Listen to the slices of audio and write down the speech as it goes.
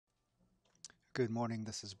Good morning,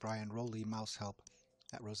 this is Brian Rouley, Mouse Help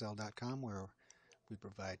at Roselle.com, where we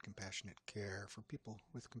provide compassionate care for people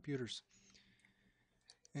with computers.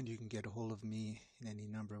 And you can get a hold of me in any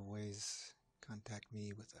number of ways. Contact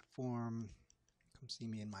me with a form, come see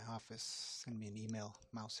me in my office, send me an email,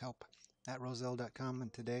 mousehelp at Roselle.com.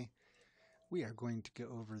 And today we are going to go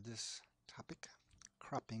over this topic,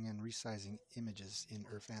 cropping and resizing images in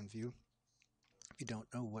IrfanView. If you don't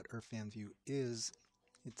know what IrfanView is,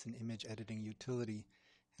 it's an image editing utility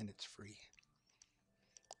and it's free.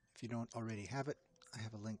 If you don't already have it, I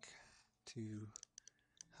have a link to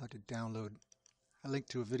how to download, a link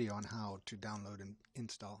to a video on how to download and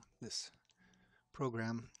install this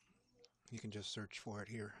program. You can just search for it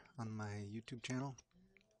here on my YouTube channel.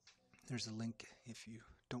 There's a link if you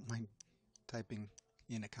don't mind typing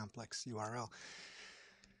in a complex URL.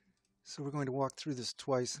 So we're going to walk through this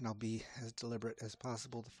twice, and I'll be as deliberate as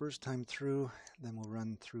possible the first time through, then we'll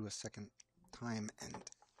run through a second time and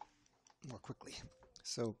more quickly.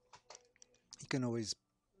 So you can always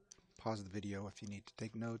pause the video if you need to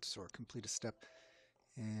take notes or complete a step,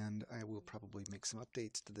 and I will probably make some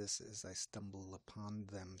updates to this as I stumble upon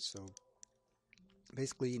them. So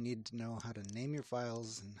basically you need to know how to name your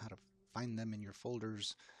files and how to find them in your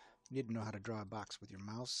folders. You need to know how to draw a box with your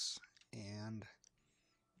mouse, and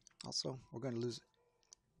also we're going to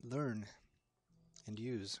learn and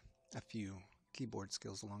use a few keyboard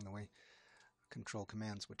skills along the way, control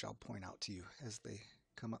commands, which I'll point out to you as they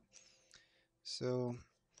come up. So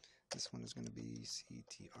this one is going to be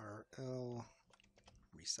CTRL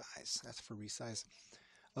resize. That's for resize.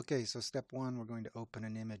 Okay, so step one, we're going to open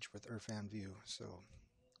an image with IrfanView. So I'll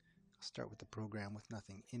start with the program with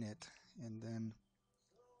nothing in it, and then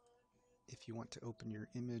if you want to open your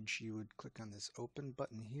image, you would click on this open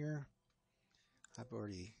button here. I've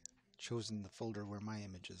already chosen the folder where my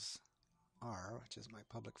images are, which is my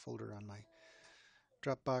public folder on my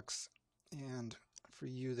Dropbox, and for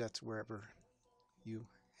you that's wherever you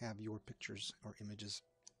have your pictures or images.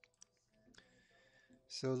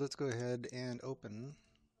 So let's go ahead and open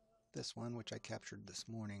this one, which I captured this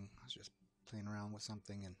morning. I was just playing around with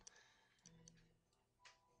something, and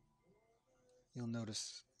you'll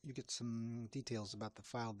notice you get some details about the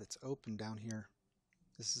file that's open down here.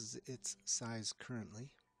 This is its size currently.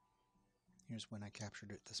 Here's when I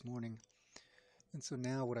captured it this morning. And so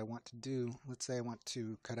now what I want to do, let's say I want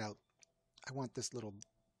to cut out, I want this little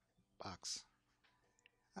box.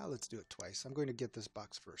 Let's do it twice. I'm going to get this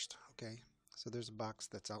box first, okay? So there's a box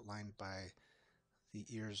that's outlined by the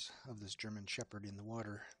ears of this German Shepherd in the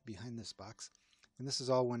water behind this box. And this is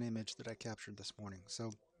all one image that I captured this morning.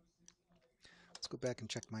 So let's go back and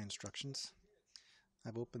check my instructions.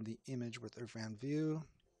 I've opened the image with IrfanView.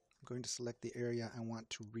 I'm going to select the area I want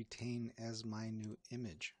to retain as my new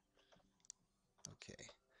image. Okay.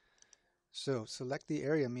 So select the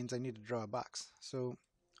area means I need to draw a box. So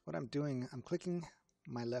what I'm doing, I'm clicking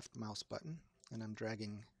my left mouse button and I'm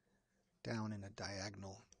dragging down in a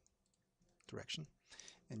diagonal direction.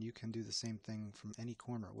 And you can do the same thing from any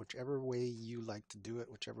corner, whichever way you like to do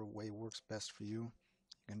it, whichever way works best for you.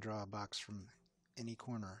 You can draw a box from any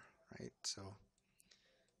corner, right? So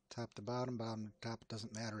top to bottom, bottom to top,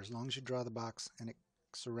 doesn't matter as long as you draw the box and it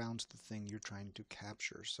surrounds the thing you're trying to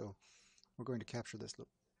capture. So we're going to capture this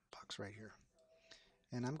little box right here.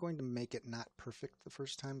 And I'm going to make it not perfect the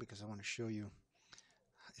first time because I want to show you.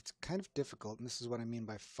 It's kind of difficult, and this is what I mean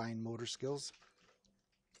by fine motor skills,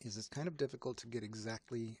 is it's kind of difficult to get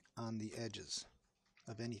exactly on the edges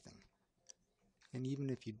of anything. And even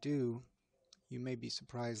if you do, you may be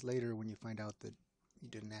surprised later when you find out that you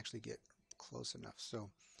didn't actually get close enough. So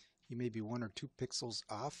you may be 1 or 2 pixels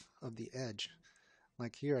off of the edge.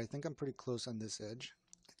 Like here, I think I'm pretty close on this edge.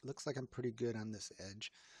 It looks like I'm pretty good on this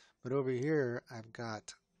edge. But over here, I've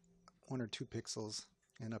got 1 or 2 pixels,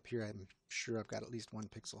 and up here I'm sure I've got at least 1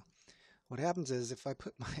 pixel. What happens is if I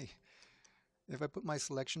put my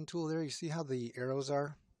selection tool there, you see how the arrows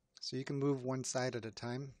are? So you can move one side at a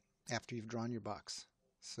time after you've drawn your box.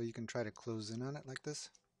 So you can try to close in on it like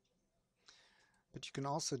this. But you can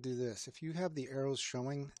also do this. If you have the arrows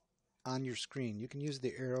showing on your screen, you can use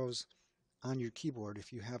the arrows on your keyboard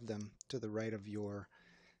if you have them to the right of your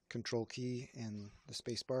control key and the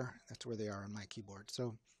space bar. That's where they are on my keyboard.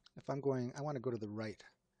 So if I'm going, I want to go to the right.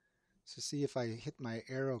 So see, if I hit my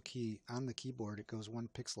arrow key on the keyboard, it goes 1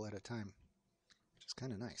 pixel at a time, which is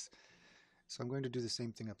kind of nice. So I'm going to do the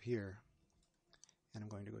same thing up here, and I'm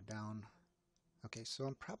going to go down. Okay, so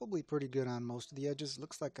I'm probably pretty good on most of the edges.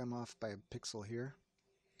 Looks like I'm off by a pixel here.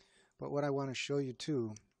 But what I want to show you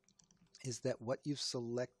too is that what you've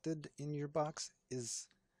selected in your box is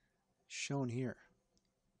shown here.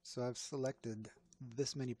 So I've selected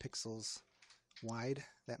this many pixels wide,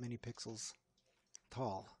 that many pixels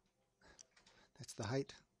tall. That's the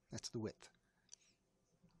height, that's the width.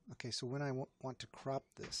 Okay, so when I want to crop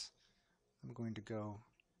this, I'm going to go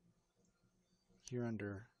here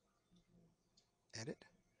under Edit,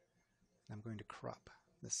 and I'm going to crop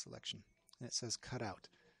this selection. And it says Cutout.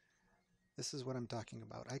 This is what I'm talking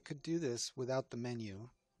about. I could do this without the menu,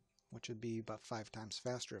 which would be about 5 times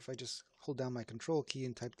faster if I just hold down my Control key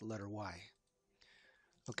and type the letter Y.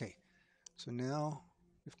 Okay, so now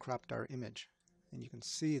we've cropped our image, and you can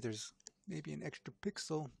see there's maybe an extra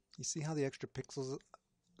pixel. You see how the extra pixels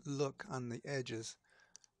look on the edges?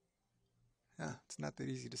 Yeah, it's not that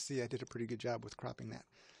easy to see. I did a pretty good job with cropping that.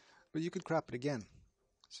 But you could crop it again.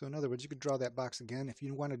 So in other words, you could draw that box again. If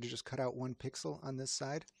you wanted to just cut out 1 pixel on this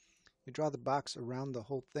side, you draw the box around the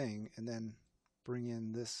whole thing and then bring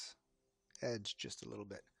in this edge just a little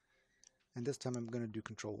bit. And this time I'm going to do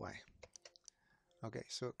Control Y. Okay,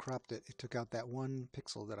 so it cropped it. It took out that 1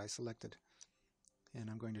 pixel that I selected. And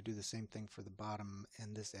I'm going to do the same thing for the bottom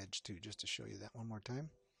and this edge too, just to show you that one more time.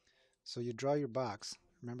 So you draw your box.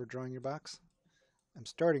 Remember drawing your box? I'm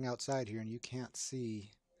starting outside here and you can't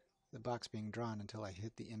see the box being drawn until I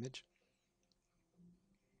hit the image.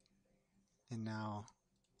 And now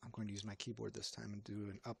I'm going to use my keyboard this time and do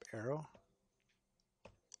an up arrow.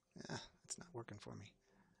 It's not working for me.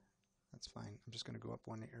 That's fine. I'm just going to go up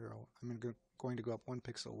 1 arrow. I'm going to go up 1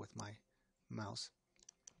 pixel with my mouse.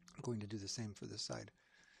 I'm going to do the same for this side.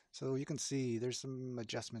 So you can see there's some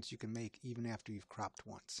adjustments you can make even after you've cropped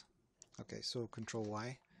once. Okay, so Control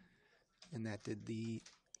Y, and that did the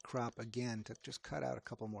crop again to just cut out a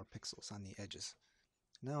couple more pixels on the edges.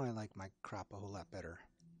 Now I like my crop a whole lot better.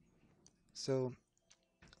 So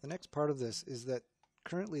the next part of this is that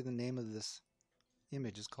currently the name of this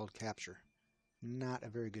image is called Capture. Not a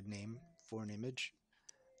very good name for an image.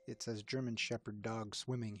 It says German Shepherd Dog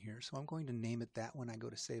Swimming here, so I'm going to name it that when I go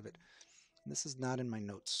to save it. And this is not in my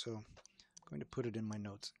notes, so I'm going to put it in my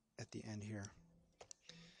notes at the end here.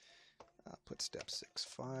 I'll put step 6,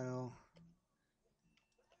 File,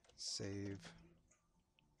 Save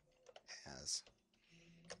As,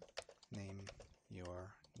 Name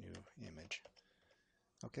Your New Image.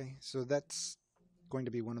 Okay, so that's going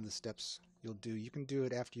to be one of the steps you'll do. You can do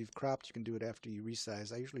it after you've cropped, you can do it after you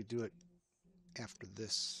resize. I usually do it after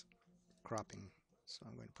this cropping, so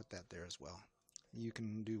I'm going to put that there as well. You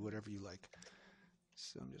can do whatever you like.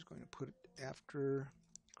 So I'm just going to put it after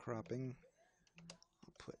cropping.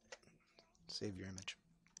 I'll put save your image,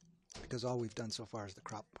 because all we've done so far is the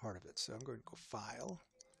crop part of it. So I'm going to go File,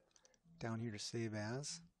 down here to Save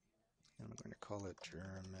As, and I'm going to call it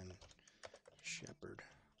German Shepherd.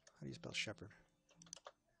 How do you spell shepherd?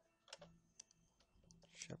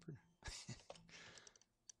 Shepherd?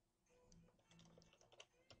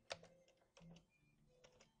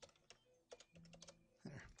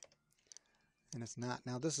 There. And it's not.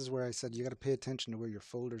 Now this is where I said you got to pay attention to where your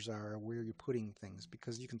folders are, or where you're putting things,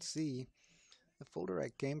 because you can see the folder I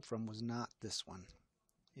came from was not this one.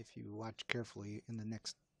 If you watch carefully in the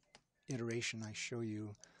next iteration I show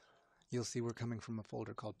you, you'll see we're coming from a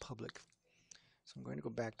folder called Public. So I'm going to go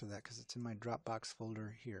back to that because it's in my Dropbox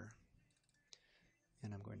folder here.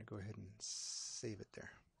 And I'm going to go ahead and save it there.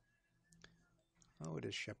 Oh, it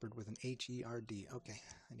is Shepherd with an H-E-R-D. Okay,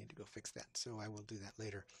 I need to go fix that, so I will do that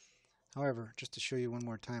later. However, just to show you one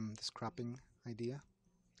more time this cropping idea.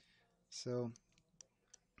 So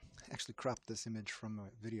I actually cropped this image from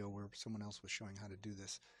a video where someone else was showing how to do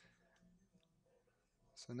this.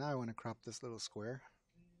 So now I want to crop this little square.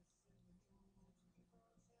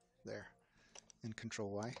 There. And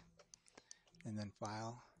Control Y. And then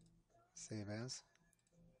File, Save As.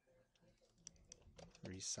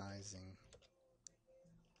 Resizing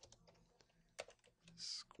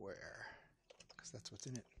square, because that's what's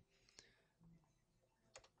in it.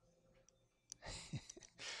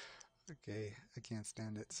 Okay, I can't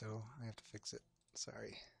stand it, so I have to fix it.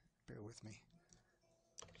 Sorry, bear with me.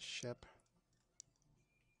 Shep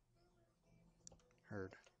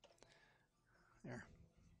Herd. There.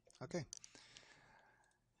 Okay.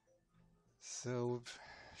 So we've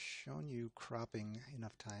shown you cropping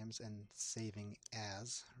enough times and saving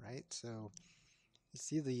as, right? So you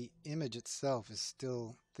see the image itself is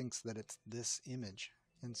still thinks that it's this image.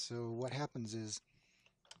 And so what happens is,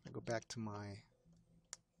 I go back to my,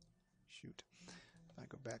 I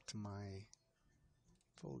go back to my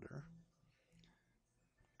folder,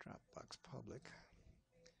 Dropbox Public.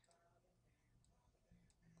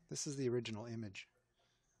 This is the original image.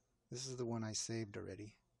 This is the one I saved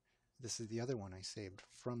already. This is the other one I saved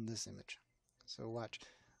from this image. So watch.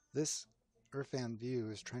 This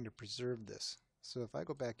IrfanView is trying to preserve this. So if I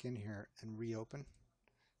go back in here and reopen,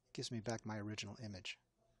 gives me back my original image.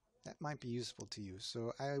 That might be useful to you,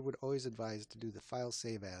 so I would always advise to do the file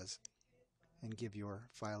save as and give your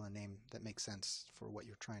file a name that makes sense for what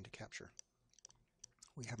you're trying to capture.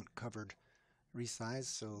 We haven't covered resize,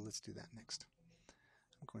 so let's do that next.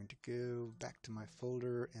 I'm going to go back to my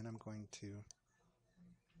folder and I'm going to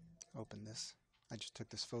open this. I just took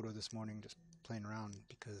this photo this morning just playing around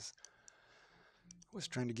because I was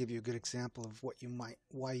trying to give you a good example of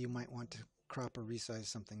why you might want to crop or resize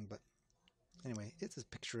something. But anyway, it's a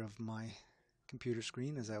picture of my computer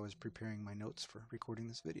screen as I was preparing my notes for recording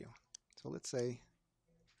this video. So let's say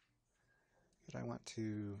that I want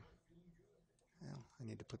to, well, I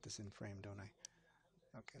need to put this in frame, don't I?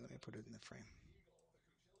 Okay, let me put it in the frame.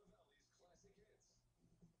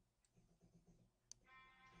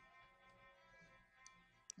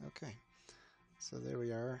 Okay, so there we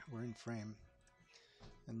are, we're in frame.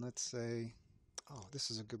 And let's say, oh, this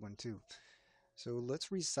is a good one too. So let's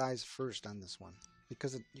resize first on this one,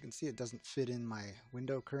 because you can see it doesn't fit in my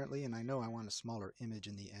window currently, and I know I want a smaller image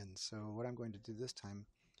in the end. So what I'm going to do this time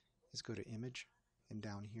is go to Image, and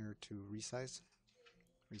down here to Resize,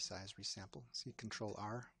 Resample. See, Control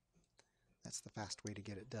R. That's the fast way to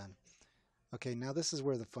get it done. Okay, now this is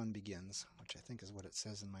where the fun begins, which I think is what it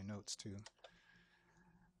says in my notes too.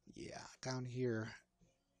 Yeah, down here,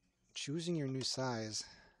 choosing your new size.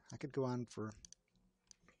 I could go on for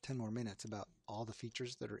 10 more minutes about all the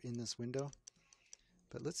features that are in this window.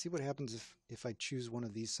 But let's see what happens if I choose one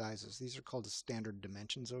of these sizes. These are called the standard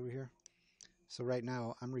dimensions over here. So right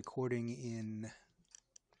now I'm recording in,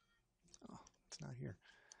 oh, it's not here.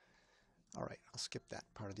 All right, I'll skip that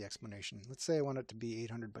part of the explanation. Let's say I want it to be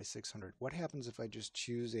 800 by 600. What happens if I just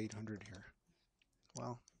choose 800 here?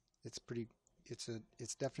 Well,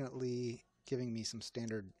 it's definitely giving me some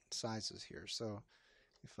standard sizes here. So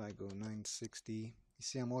if I go 960, you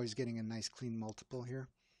see I'm always getting a nice clean multiple here.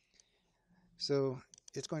 So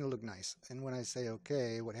it's going to look nice. And when I say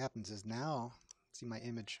OK, what happens is now, see, my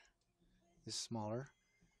image is smaller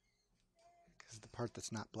because the part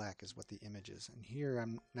that's not black is what the image is. And here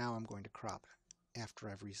I'm going to crop after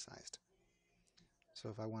I've resized. So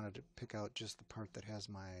if I wanted to pick out just the part that has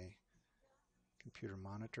my computer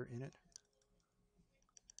monitor in it,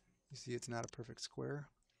 you see it's not a perfect square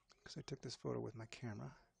because I took this photo with my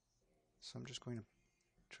camera. So I'm just going to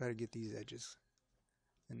try to get these edges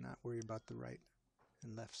and not worry about the right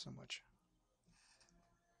and left so much.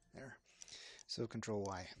 There. So Control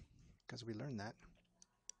Y, because we learned that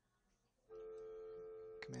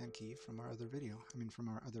command key from our other video, from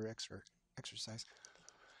our other exercise.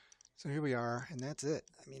 So here we are, and that's it.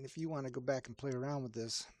 I mean, if you want to go back and play around with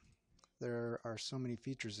this, there are so many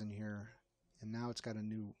features in here, and now it's got a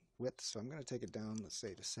new width, so I'm going to take it down, let's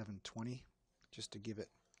say to 720, just to give it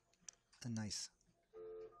a nice,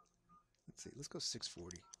 let's see, let's go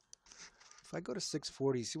 640. If I go to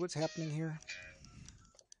 640, see what's happening here?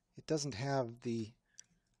 It doesn't have the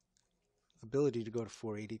ability to go to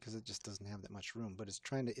 480 because it just doesn't have that much room, but it's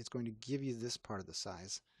going to give you this part of the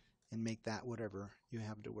size and make that whatever you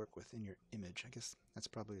have to work with in your image. I guess that's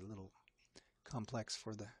probably a little complex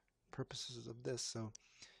for the purposes of this. So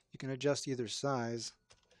you can adjust either size,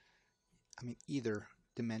 either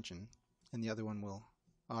dimension, and the other one will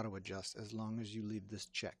auto adjust as long as you leave this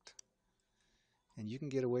checked. And you can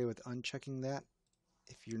get away with unchecking that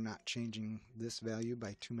if you're not changing this value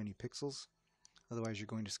by too many pixels. Otherwise you're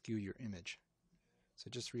going to skew your image. So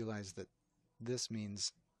just realize that this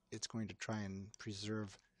means it's going to try and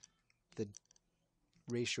preserve the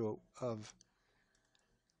ratio of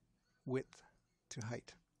width to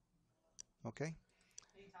height. Okay?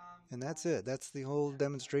 And that's it. That's the whole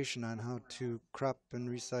demonstration on how to crop and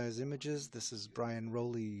resize images. This is Brian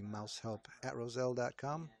Rouley, mousehelp at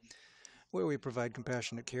Roselle.com, where we provide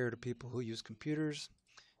compassionate care to people who use computers.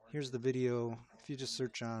 Here's the video. If you just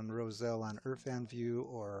search on Roselle on IrfanView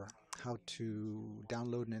or how to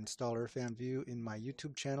download and install IrfanView in my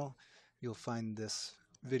YouTube channel, you'll find this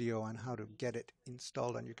video on how to get it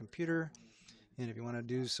installed on your computer. And if you want to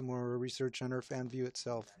do some more research on IrfanView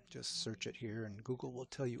itself, just search it here and Google will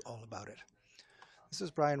tell you all about it. This is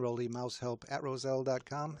Brian Rouley, mousehelp at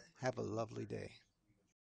Roselle.com. Have a lovely day.